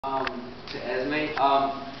To Esmé,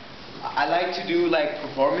 I like to do like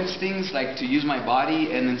performance things, like to use my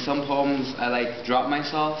body, and in some poems I like drop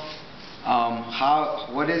myself.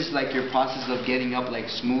 What is like your process of getting up like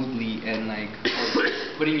smoothly and like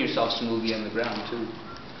putting yourself smoothly on the ground too?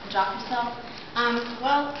 Drop yourself?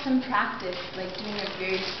 Well, some practice, like doing it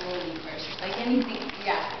very slowly first. Like anything,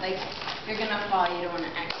 yeah, like if you're gonna fall, you don't want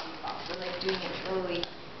to actually fall. So like doing it slowly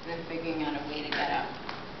and then figuring out a way to get up.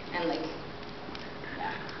 And like,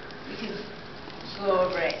 yeah, you can go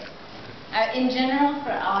over it. In general,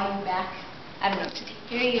 for all you back, I don't know, to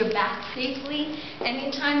carry your back safely,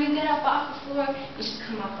 anytime you get up off the floor, you should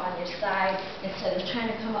come up on your side instead of trying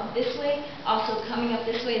to come up this way. Also, coming up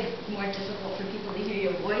this way is more difficult for people to hear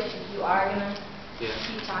your voice if you are going to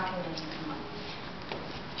keep talking and come up.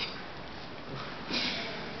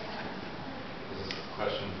 This is a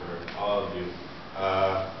question for all of you.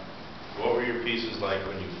 What were your pieces like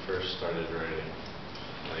when you first started writing?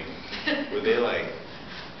 Like, were they like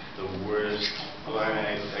the worst? Well, I mean,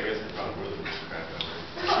 I guess they probably were the worst crap ever.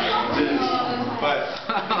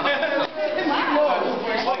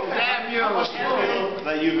 How much do you feel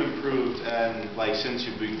that you've improved and like since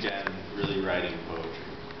you began really writing poetry?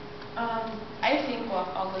 I think,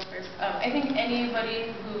 well, I'll go first. I think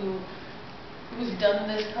anybody who's done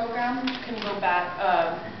this program can go back,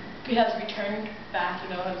 who has returned back,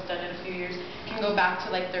 has done it a few years, can go back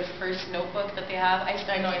to like their first notebook that they have. I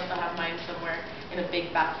know I still have mine somewhere in a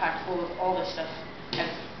big backpack full of all the stuff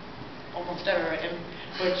I've almost ever written,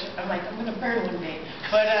 which I'm like, I'm gonna burn one day.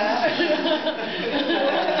 But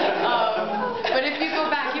but if you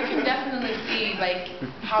go back, you can definitely see like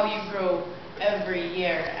how you grow every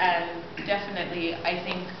year, and definitely I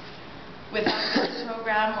think without this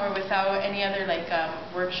program or without any other like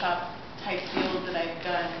workshop type deals that I've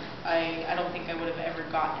done, I don't think I would have ever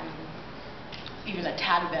gotten even a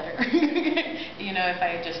tad better if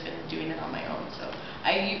I had just been doing it on my own. So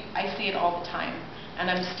I see it all the time, and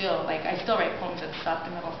I still write poems that suck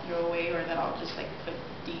and that I'll throw away or that I'll just like put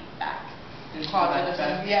deep back in the closet or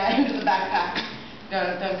something. Yeah, into the backpack.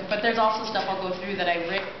 But there's also stuff I'll go through that I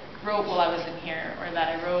wrote while I was in here, or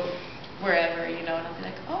that I wrote wherever, and I'll be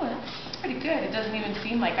like, oh, that's pretty good. It doesn't even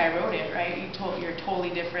seem like I wrote it, right? You're a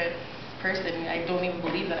totally different person. I don't even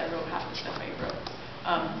believe that I wrote half the stuff I wrote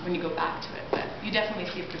when you go back to it. But you definitely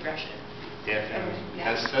see a progression. Definitely.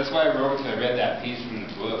 Yeah. That's why I wrote. I read that piece from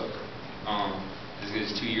the book.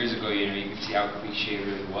 Because 2 years ago, you can see how cliche it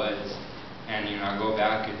really was, and I go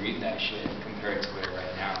back and read that shit and compare it to it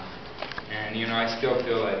right now, and I still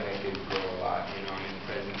feel like I could grow a lot. I'm in the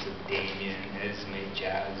presence of Damien, Esmé,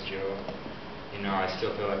 Jazz, Joe. I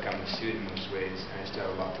still feel like I'm a student in most ways, and I still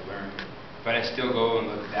have a lot to learn. But I still go and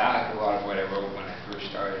look back at a lot of what I wrote when I first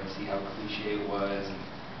started and see how cliche it was,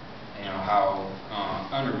 and how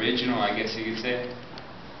unoriginal, I guess you could say.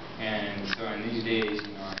 And so in these days,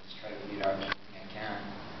 I just try to beat out everything I can,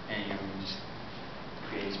 and just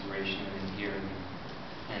create inspiration in here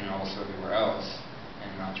and also everywhere else.